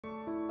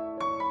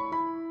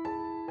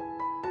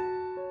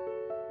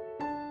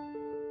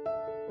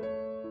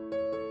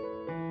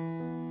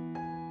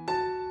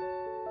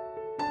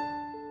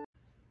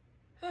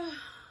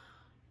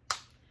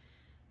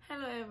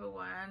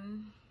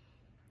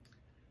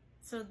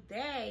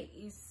Today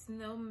is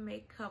no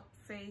makeup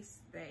face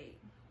day.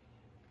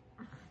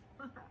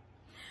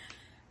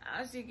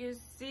 As you can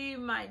see,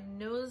 my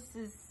nose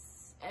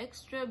is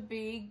extra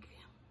big.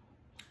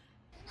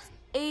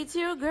 It's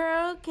your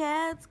girl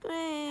KatQueen.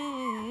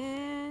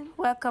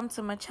 Welcome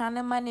to my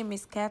channel. My name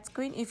is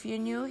KatQueen. If you're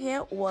new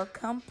here,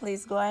 welcome.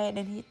 Please go ahead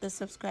and hit the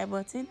subscribe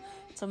button.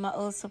 To my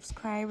old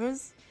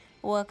subscribers,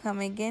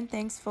 welcome again.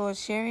 Thanks for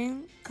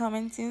sharing,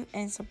 commenting,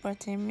 and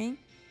supporting me.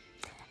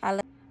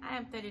 I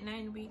am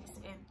 39 weeks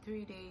and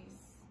 3 days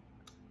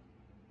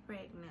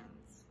pregnant.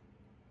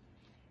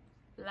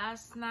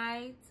 Last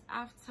night,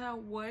 after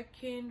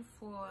working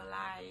for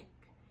like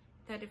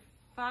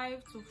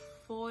 35 to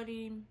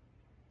 40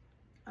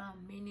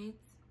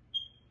 minutes,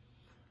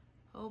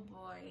 oh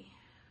boy,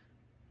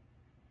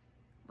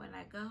 when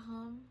I got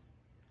home,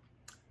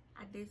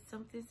 I did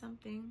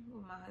something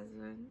with my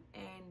husband,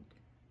 and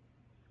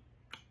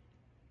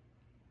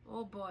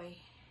oh boy,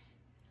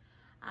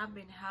 I've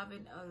been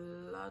having a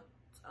lot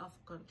of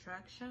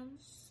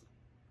contractions,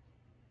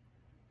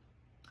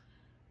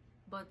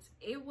 but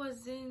it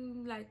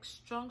wasn't like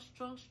strong,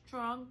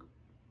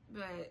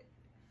 but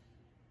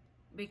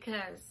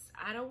because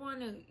I don't want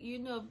to, you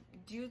know,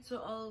 due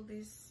to all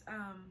this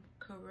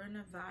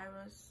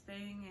coronavirus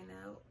thing, you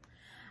know,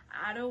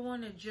 I don't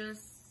want to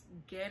just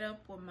get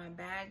up with my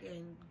bag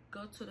and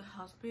go to the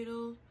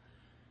hospital.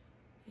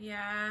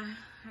 Yeah,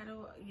 I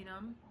don't, you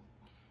know,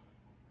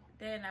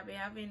 then I'll be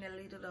having a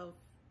little of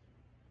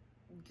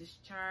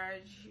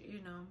discharge,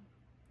 you know.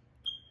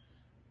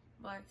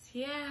 But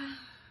yeah,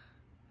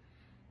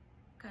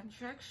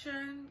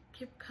 contraction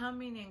keep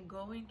coming and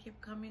going,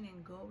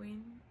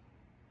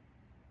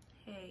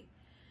 Hey,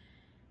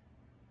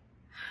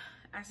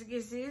 as you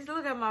can see,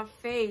 look at my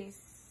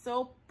face,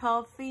 so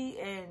puffy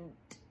and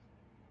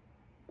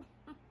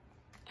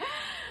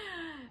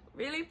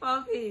really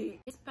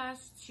puffy. This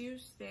past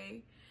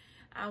Tuesday,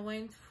 I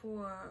went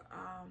for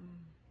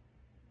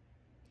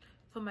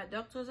my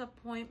doctor's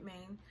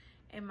appointment,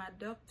 and my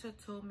doctor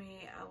told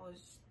me I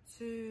was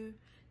 2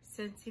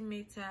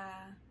 centimeters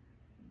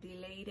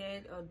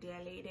dilated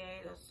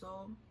or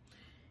so.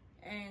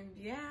 And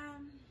yeah,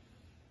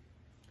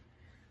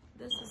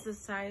 this is the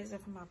size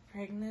of my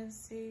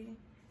pregnancy.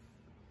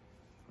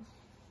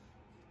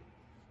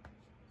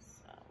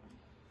 So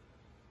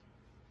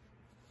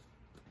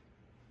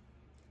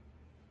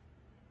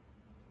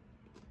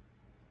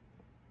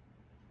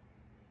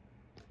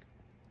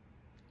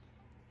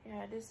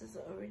yeah, this is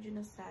the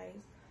original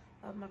size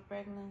of my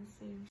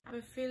pregnancy. I've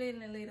been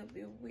feeling a little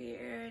bit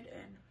weird,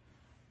 and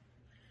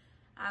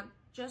I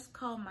just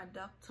called my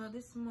doctor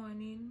this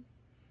morning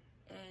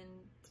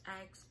and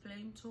I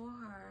explained to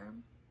her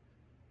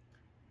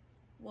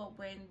what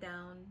went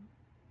down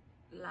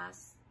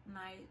last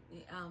night.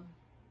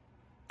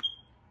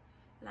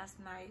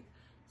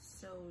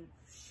 So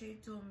she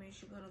told me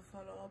she's gonna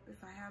follow up.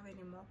 If I have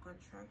any more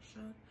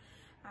contraction,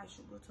 I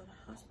should go to the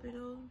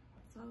hospital.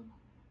 So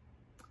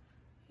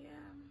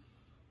yeah,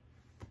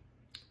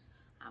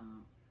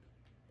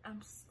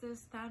 I'm still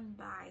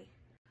standby.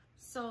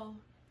 So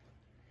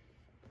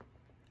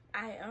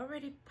I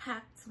already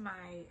packed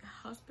my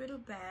hospital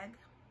bag.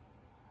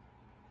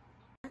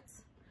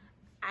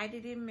 I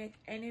didn't make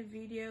any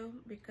video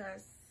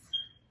because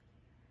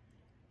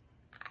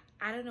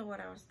I don't know what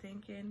I was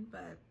thinking,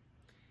 but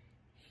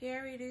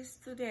here it is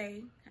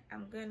today.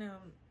 I'm gonna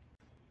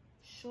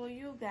show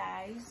you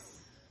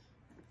guys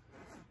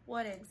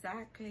what I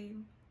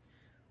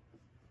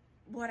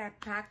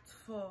packed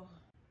for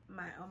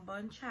my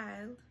unborn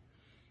child,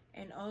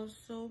 and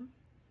also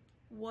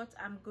what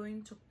I'm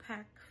going to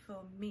pack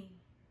for me.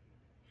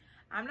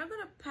 I'm not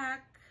gonna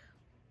pack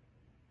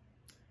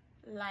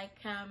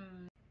like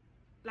I'm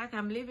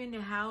leaving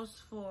the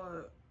house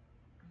for,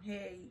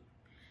 hey,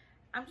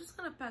 I'm just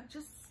gonna pack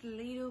just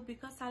little,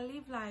 because I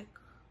live like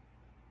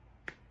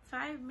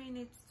 5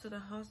 minutes to the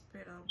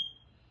hospital.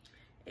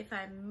 If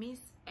I miss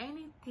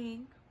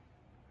anything,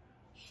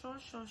 sure,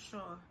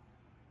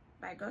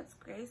 by God's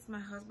grace, my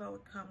husband will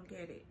come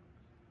get it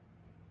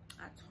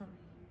at home.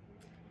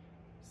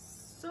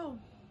 So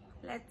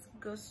let's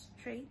go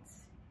straight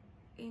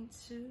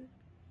into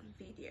the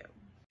video.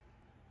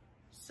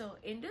 So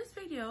in this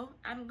video,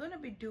 I'm gonna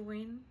be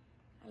doing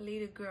a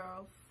little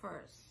girl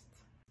first.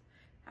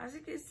 As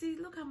you can see,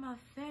 look at my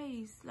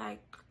face,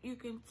 like you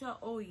can tell,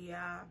 oh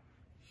yeah,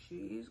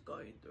 she's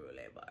going through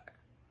labor.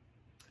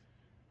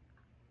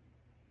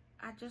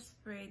 I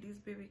just pray this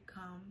baby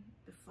come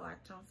before I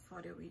turn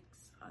 40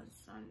 weeks on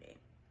Sunday.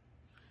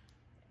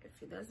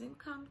 If it doesn't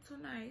come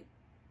tonight,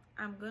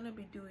 I'm gonna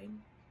be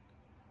doing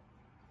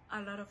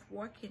a lot of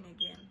working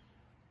again.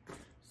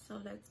 So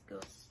let's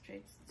go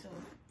straight to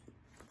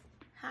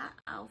her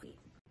outfit.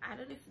 I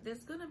don't know if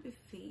there's gonna be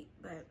feet,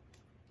 but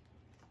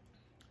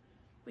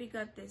we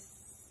got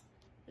this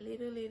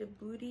little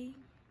booty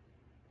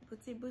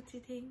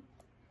thing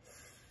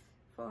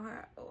for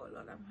her. Oh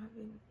Lord, I'm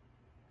having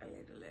a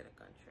little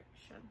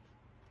contraction.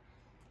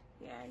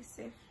 Yeah, I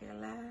say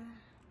filler.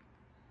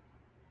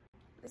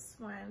 This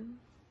one,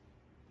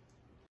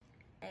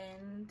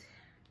 and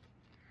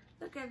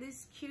Look at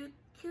this cutie.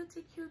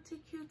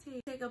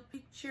 Take a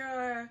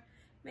picture.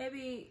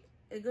 Maybe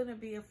it's gonna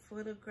be a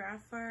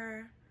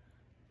photographer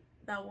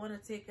that want to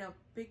take a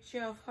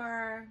picture of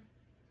her,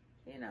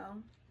 you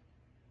know.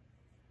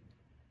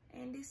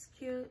 And this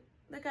cute.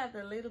 Look at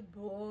the little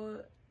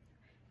bow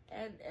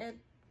and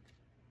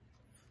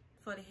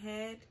for the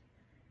head.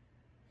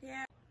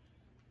 Yeah.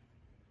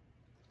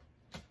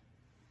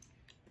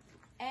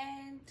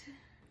 And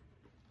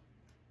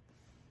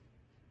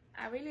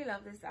I really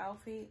love this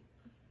outfit.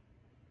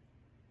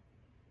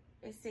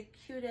 It's the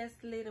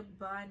cutest little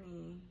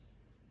bunny.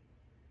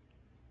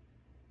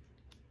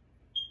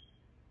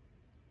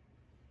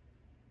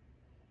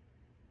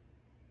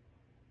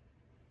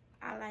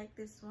 I like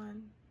this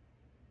one.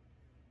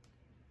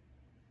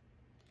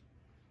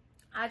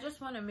 I just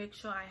want to make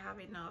sure I have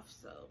enough,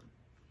 so.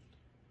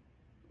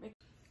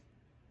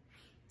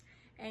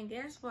 And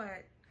guess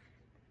what?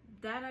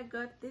 Dada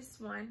got this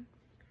one.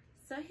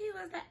 So he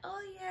was like, oh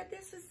yeah,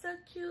 this is so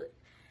cute.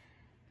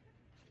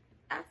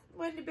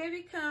 When the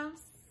baby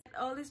comes,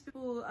 all these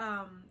people,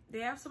 they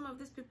have some of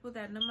these people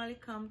that normally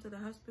come to the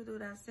hospital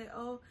that say,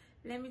 oh,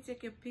 let me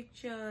take a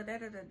picture, da.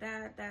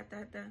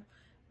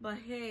 But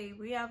hey,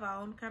 we have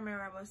our own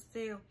camera, but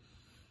still,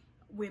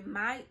 we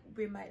might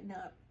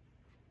not.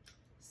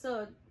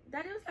 So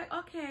Daddy was like,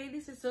 okay,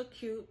 this is so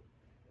cute.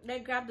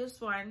 Let's grab this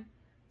one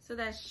so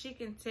that she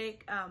can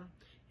take a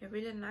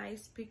really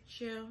nice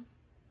picture.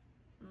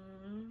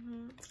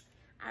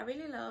 I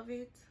really love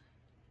it.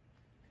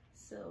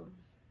 So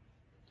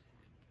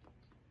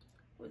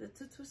with the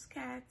tutu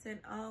skirts and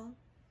all.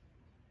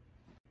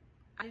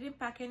 I didn't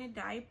pack any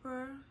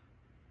diaper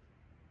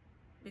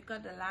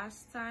because the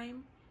last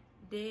time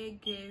they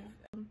gave,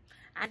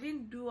 I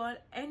didn't do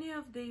any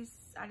of this.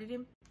 I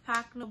didn't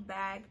pack no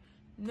bag,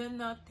 no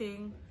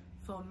nothing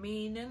for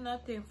me, no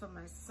nothing for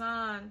my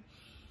son.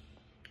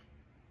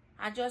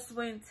 I just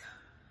went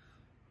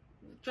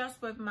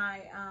with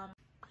my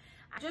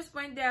I just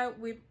went there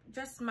with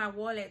just my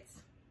wallet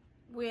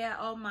where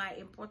all my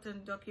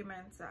important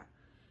documents are.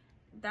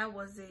 That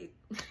was it.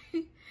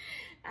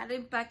 I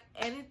didn't pack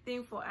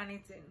anything for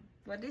anything,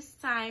 but this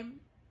time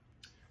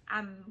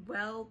I'm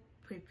well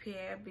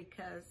prepared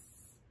because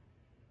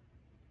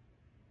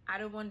I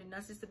don't want the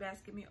nurses to be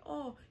asking me,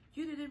 oh,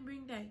 you didn't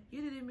bring that,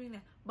 you didn't bring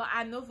that. But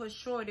I know for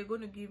sure they're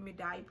going to give me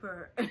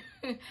diaper.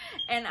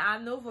 And I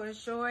know for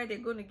sure they're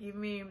going to give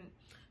me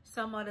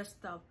some other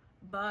stuff.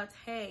 But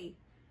hey,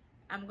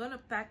 I'm going to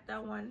pack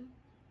that one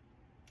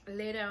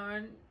later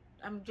on.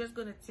 I'm just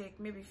going to take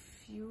maybe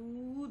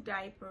few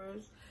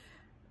diapers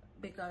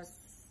because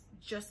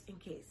just in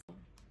case.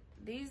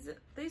 These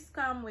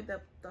come with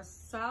the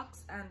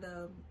socks and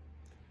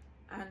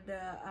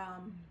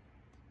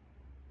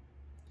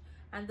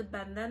the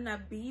bandana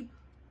bib,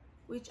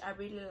 which I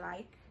really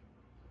like.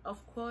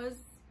 Of course,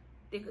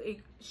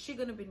 she's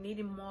gonna be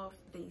needing more of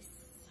this.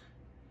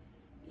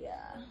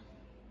 Yeah.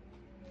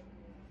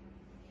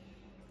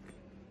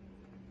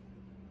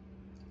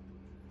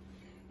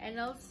 And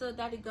also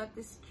Daddy got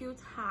this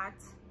cute hat,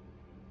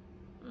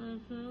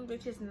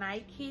 which is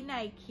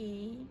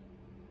Nike,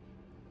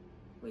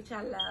 which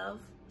I love.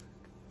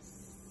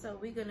 So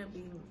we're gonna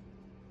be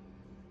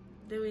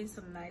doing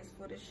some nice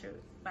photo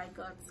shoot by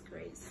God's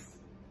grace.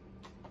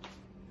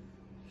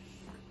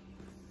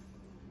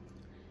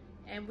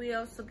 And we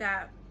also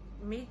got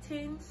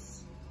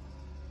meetings.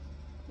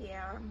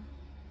 Yeah,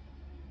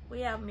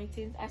 we have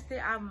meetings. I still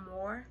have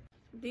more.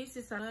 This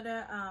is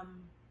another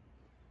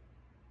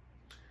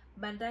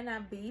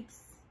bandana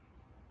bibs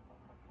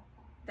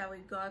that we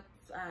got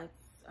at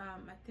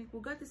I think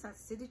we got this at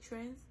City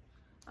Trends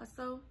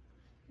also.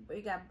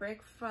 We got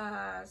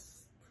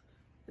breakfast,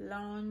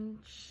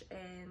 lunch,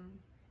 and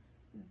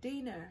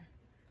dinner.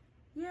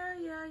 Yeah.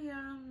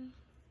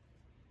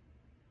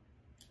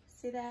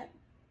 See that?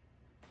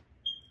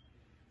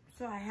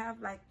 So I have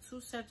like 2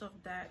 sets of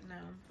that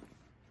now.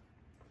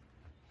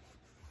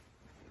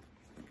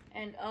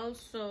 And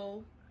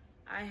also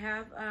I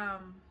have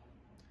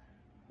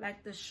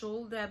like the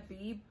shoulder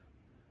bib,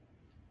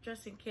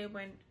 just in case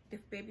when the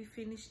baby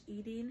finished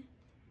eating,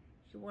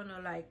 you wanna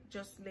like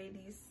just lay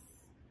this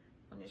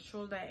on your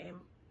shoulder and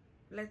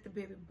let the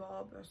baby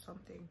bob or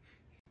something.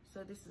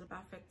 So this is a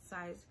perfect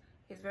size.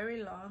 It's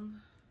very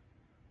long.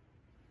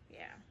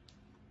 Yeah.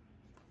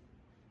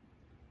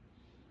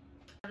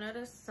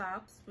 Another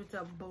socks with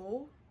a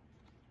bow,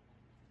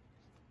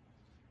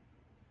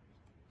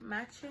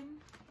 matching.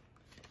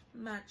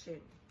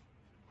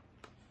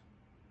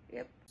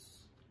 Yep,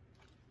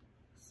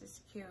 this is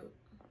cute.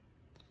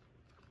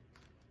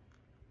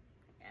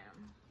 Yeah,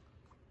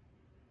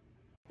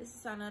 this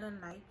is another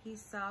Nike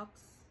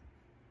socks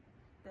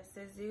that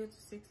says 0 to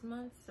 6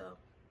 months. So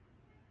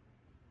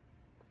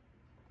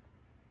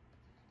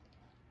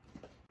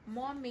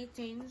more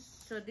meetings.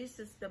 So this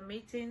is the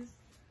meetings.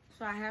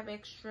 So I have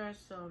extra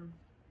some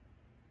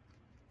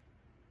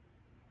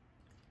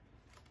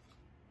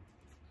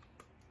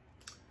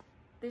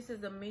this is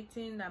the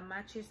meeting that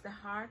matches the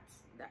heart,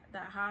 the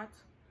heart,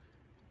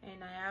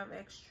 and I have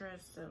extra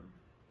some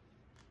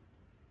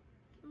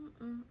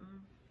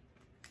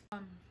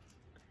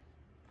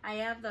I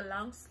have the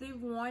long sleeve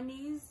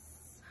oneies,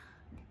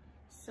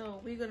 so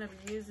we're gonna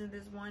be using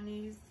these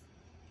oneies.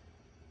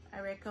 I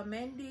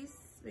recommend this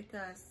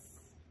because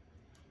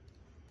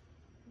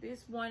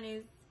this one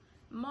is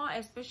more,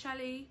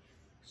 especially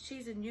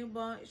she's a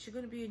newborn, she's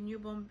gonna be a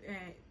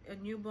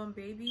newborn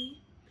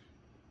baby.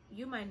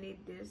 You might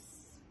need this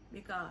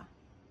because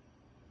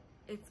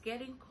it's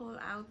getting cold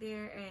out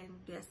there, and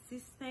their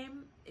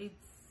system,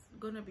 it's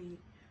gonna be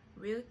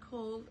real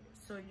cold,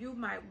 so you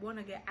might want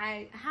to get,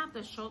 I have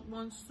the short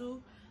ones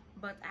too,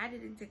 but I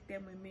didn't take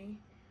them with me.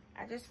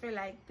 I just feel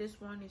like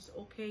this one is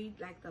okay,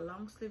 like the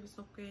long sleeve is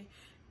okay.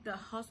 The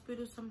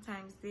hospital,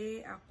 sometimes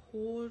they are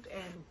cold,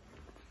 and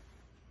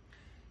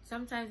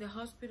sometimes the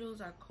hospitals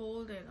are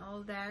cold and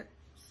all that,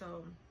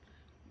 so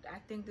I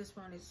think this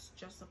one is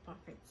just a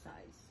perfect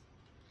size.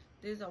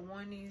 These are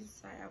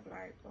oneies. I have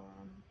like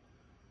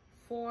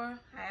 4.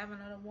 I have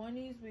another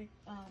oneies with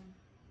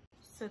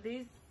so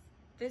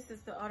this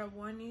is the other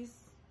oneies.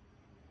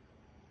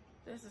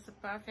 This is a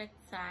perfect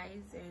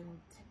size, and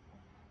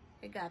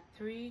it got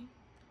 3: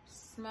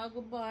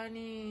 Smuggle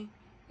Bunny,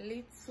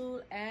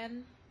 Little,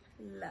 and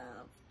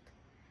Loved.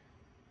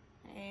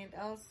 And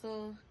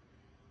also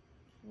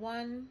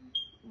one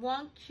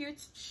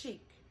cute chick.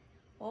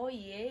 Oh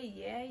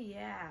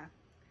yeah,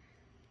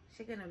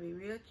 she's gonna be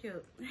real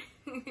cute.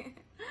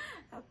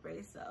 I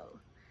pray so.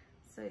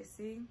 So you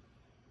see,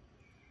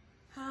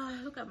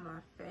 look at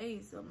my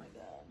face. Oh my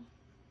god.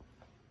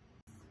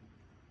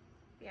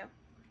 Yep,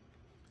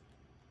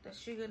 that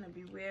she gonna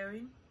be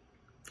wearing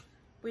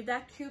with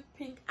that cute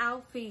pink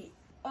outfit.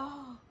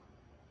 Oh,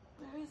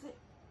 where is it?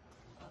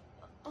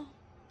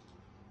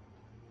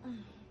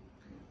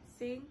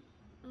 See?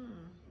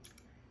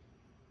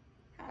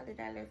 How did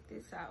I lift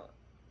this out?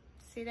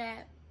 See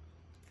that?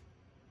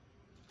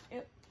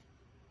 Yep.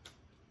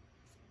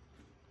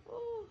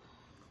 Ooh.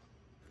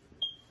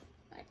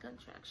 My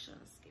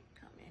contractions keep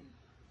coming.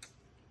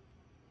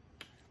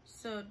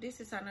 So this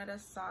is another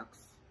socks.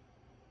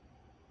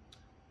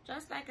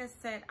 Just like I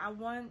said, I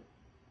want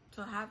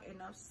to have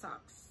enough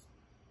socks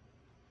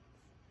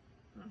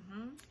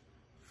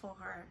for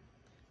her.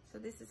 So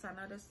this is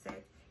another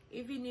set.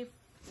 Even if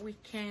we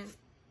can,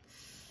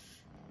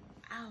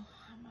 ow,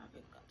 I'm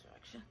having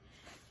contraction.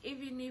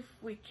 Even if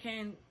we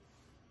can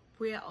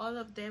wear all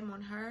of them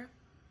on her,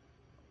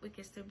 we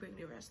can still bring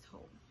the rest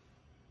home.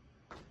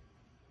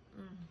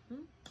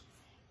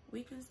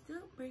 We can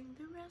still bring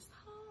the rest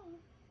home.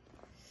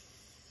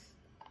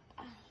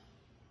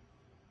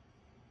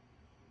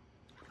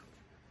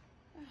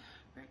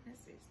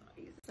 Pregnancy is not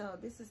easy. So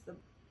this is the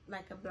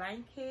like a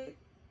blanket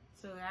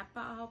to wrap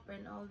her up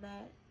and all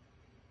that.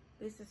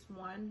 This is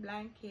one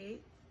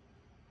blanket,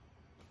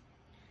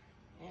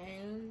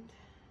 and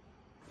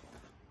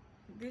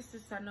this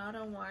is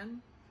another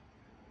one.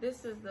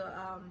 This is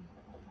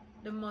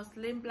the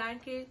muslin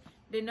blanket.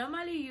 They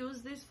normally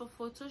use this for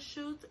photo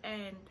shoot,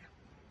 and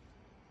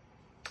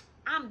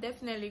I'm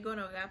definitely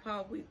gonna wrap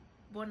her with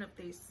one of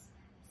these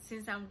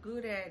since I'm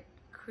good at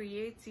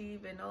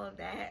creative and all of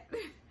that.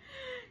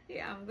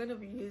 Yeah, I'm gonna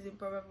be using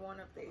probably one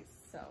of these.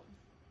 So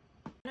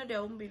I know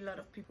there won't be a lot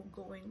of people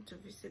going to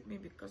visit me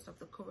because of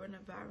the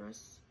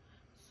coronavirus,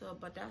 so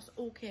but that's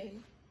okay.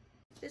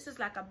 This is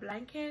like a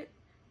blanket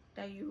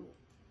that you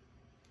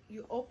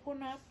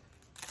open up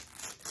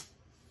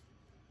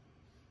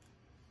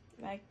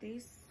like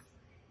this,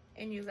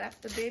 and you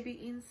wrap the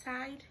baby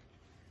inside.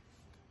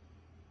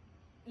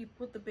 You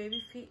put the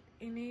baby feet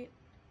in it,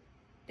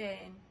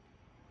 then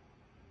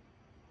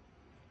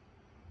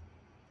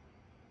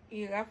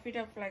you wrap it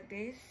up like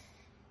this,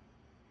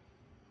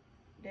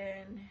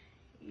 then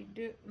you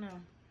do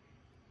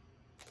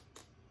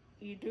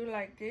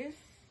like this,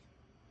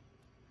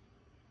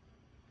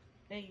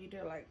 then you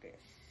do like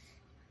this.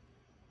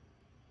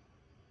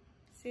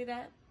 See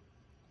that?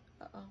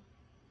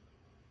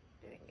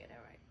 Didn't get it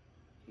right.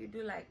 You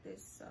do like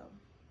this, so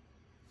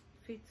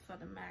fits for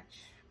the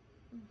match.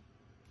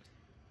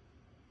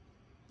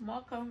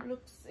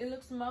 It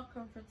looks more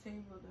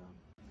comfortable though.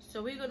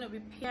 So we're gonna be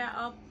pair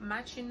up,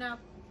 matching up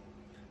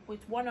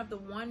with one of the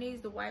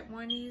oneies, the white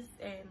oneies,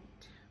 and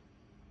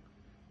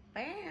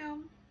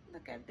bam!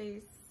 Look at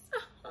this.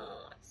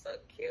 Oh, so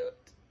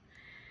cute.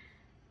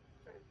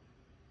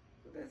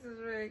 This is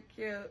really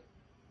cute.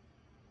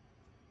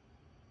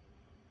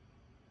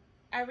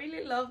 I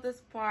really love this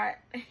part.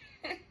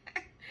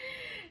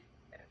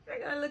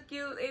 They're gonna look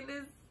cute in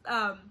this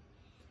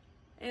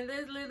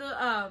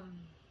little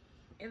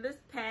in this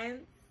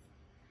pants.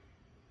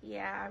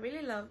 Yeah, I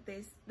really love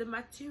this. The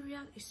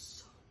material is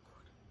so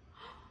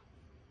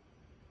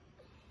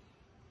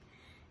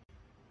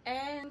good.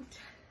 And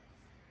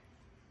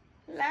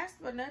last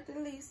but not the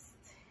least,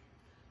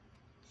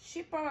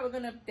 she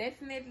probably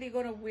definitely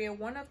gonna wear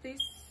one of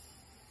these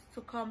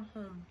to come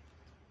home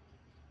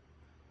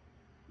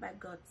by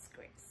God's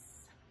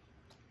grace.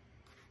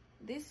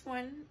 This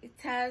one, it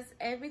has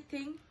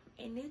everything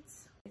in it.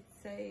 It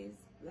says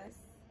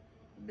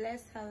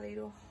bless her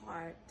little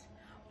heart.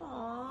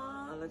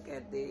 Oh, look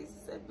at this.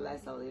 It says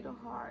bless her little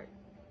heart.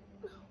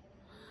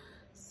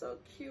 So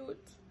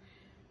cute.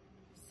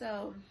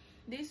 So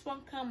this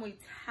one come with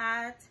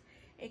hat.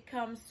 It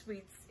comes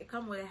with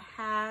a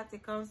hat.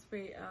 It comes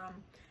with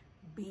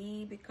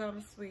bib. It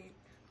comes with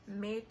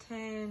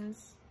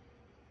mittens,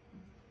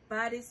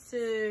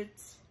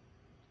 bodysuit,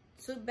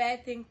 2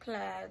 bathing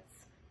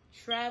cloths,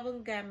 travel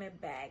garment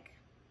bag.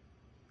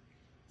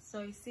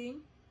 So you see,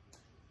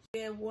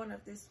 get one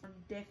of this one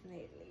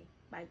definitely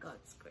by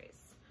God's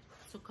grace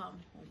to come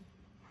home.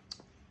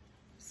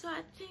 So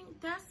I think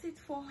that's it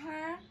for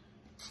her.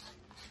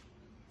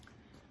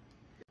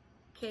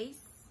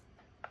 Case,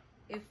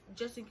 if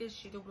just in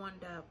case you don't want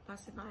the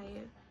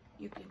pacifier,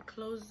 you can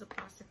close the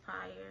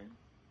pacifier.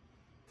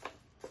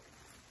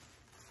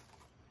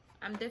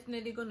 I'm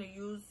definitely gonna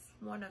use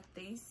one of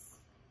these.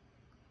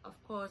 Of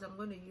course, I'm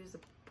gonna use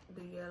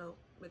the yellow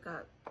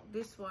because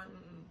this one,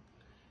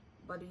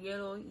 but the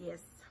yellow,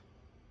 yes.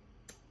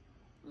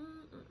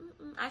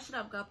 I should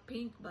have got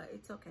pink, but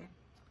it's okay.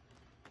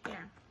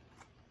 Yeah,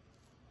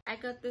 I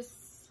got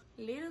this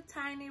little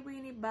tiny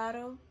weeny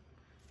bottle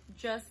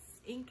just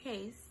in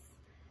case.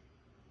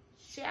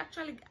 I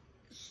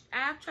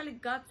actually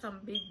got some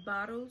big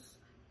bottles,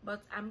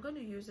 but I'm gonna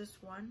use this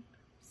one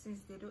since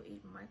they don't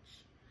eat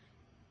much,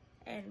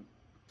 and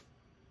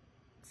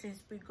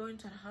since we're going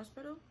to the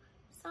hospital,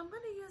 so I'm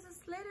gonna use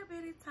this little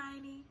bitty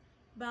tiny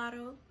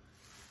bottle.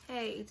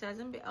 Hey, it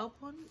hasn't been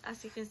open.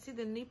 As you can see,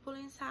 the nipple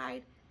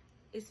inside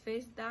is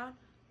face down.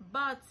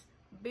 But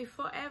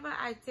before ever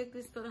I take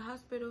this to the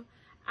hospital,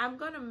 I'm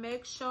gonna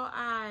make sure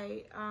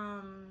I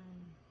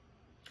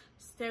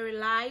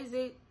sterilize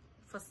it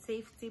for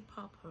safety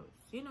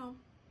purpose. You know,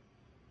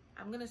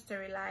 I'm gonna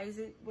sterilize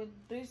it with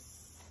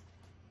this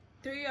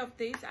 3 of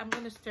these. I'm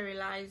gonna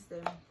sterilize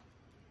them.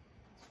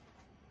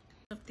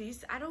 Of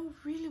this, I don't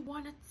really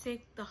want to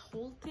take the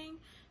whole thing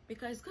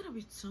because it's gonna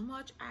be too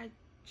much. I'm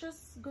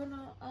just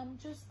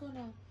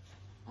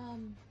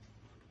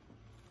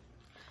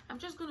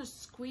gonna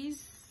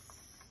squeeze.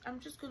 I'm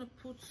just gonna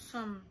put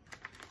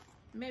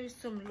maybe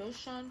some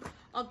lotion,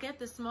 or get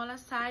the smaller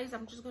size.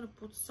 I'm just gonna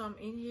put some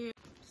in here.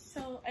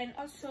 So, and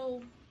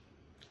also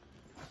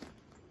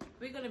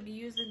we're gonna be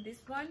using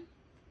this one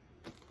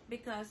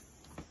because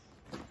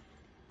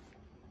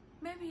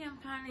maybe I'm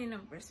planning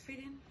on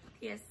breastfeeding.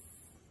 Yes.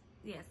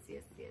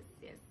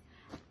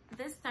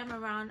 This time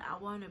around I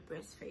want to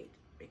breastfeed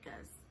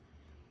because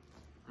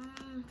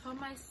for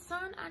my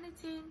son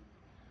anything,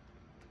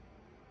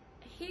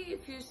 he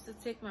refused to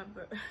take my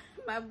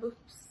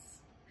boobs,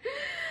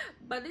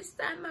 but this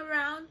time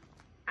around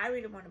I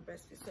really want to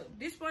breastfeed. So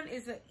this one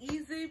is an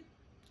easy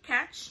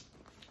catch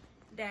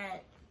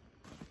that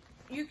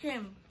you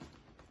can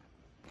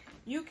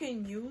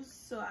use.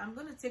 So I'm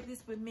gonna take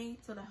this with me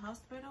to the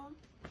hospital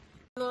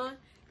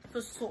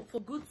for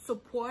good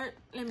support.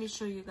 Let me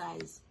show you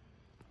guys.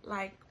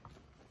 Like,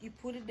 you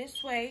put it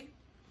this way,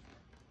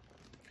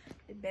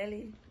 the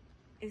belly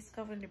is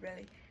covering the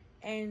belly,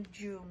 and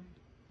you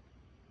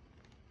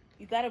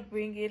gotta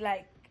bring it,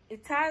 like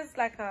it has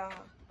like a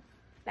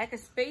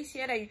space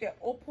here that you can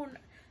open,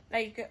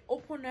 like you can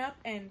open up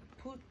and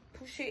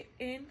push it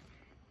in.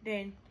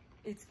 Then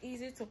it's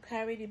easy to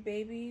carry the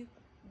baby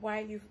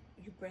while you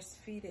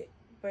breastfeed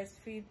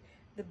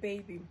the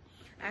baby.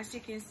 As you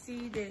can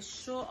see, they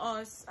show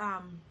us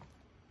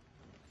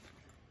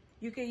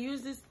you can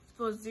use this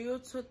for 0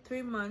 to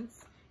 3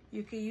 months.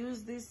 You can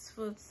use this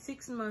for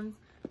 6 months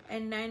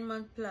and 9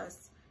 months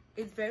plus.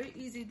 It's very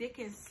easy.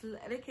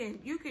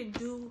 You can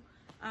do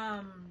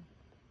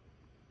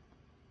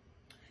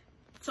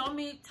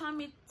tummy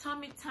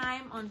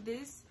time on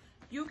this.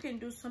 You can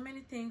do so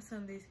many things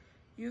on this.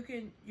 You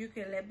can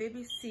let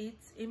baby sit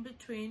in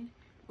between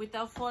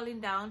without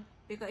falling down,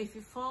 because if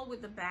you fall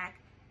with the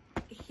back,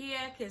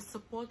 here can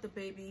support the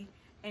baby,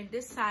 and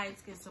this side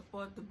can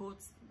support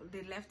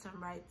the left and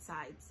right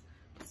sides.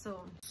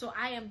 So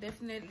I am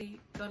definitely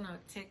gonna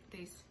take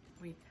this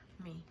with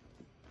me.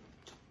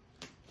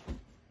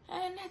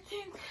 And I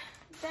think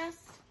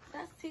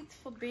that's it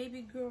for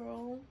baby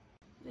girl.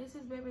 This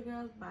is baby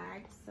girl's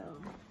bag,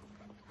 so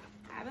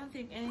I don't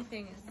think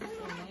anything is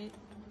in it.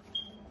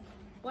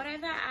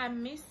 Whatever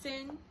I'm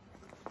missing,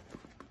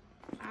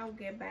 I'll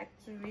get back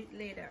to it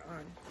later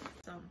on.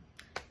 So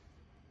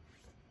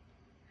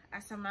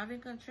as I'm having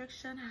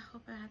contraction, I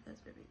hope I have this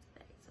baby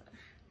today.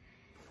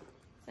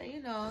 So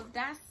you know,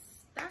 that's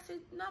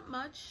it. Not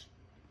much.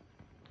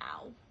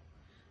 Ow.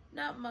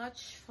 Not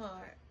much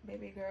for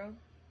baby girl.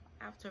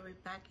 After we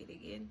pack it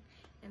again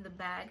in the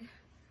bag.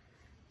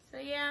 So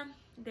yeah,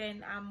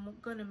 then I'm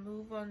gonna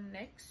move on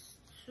next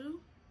to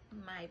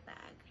my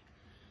bag.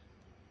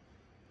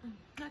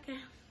 Okay,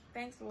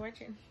 thanks for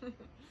watching.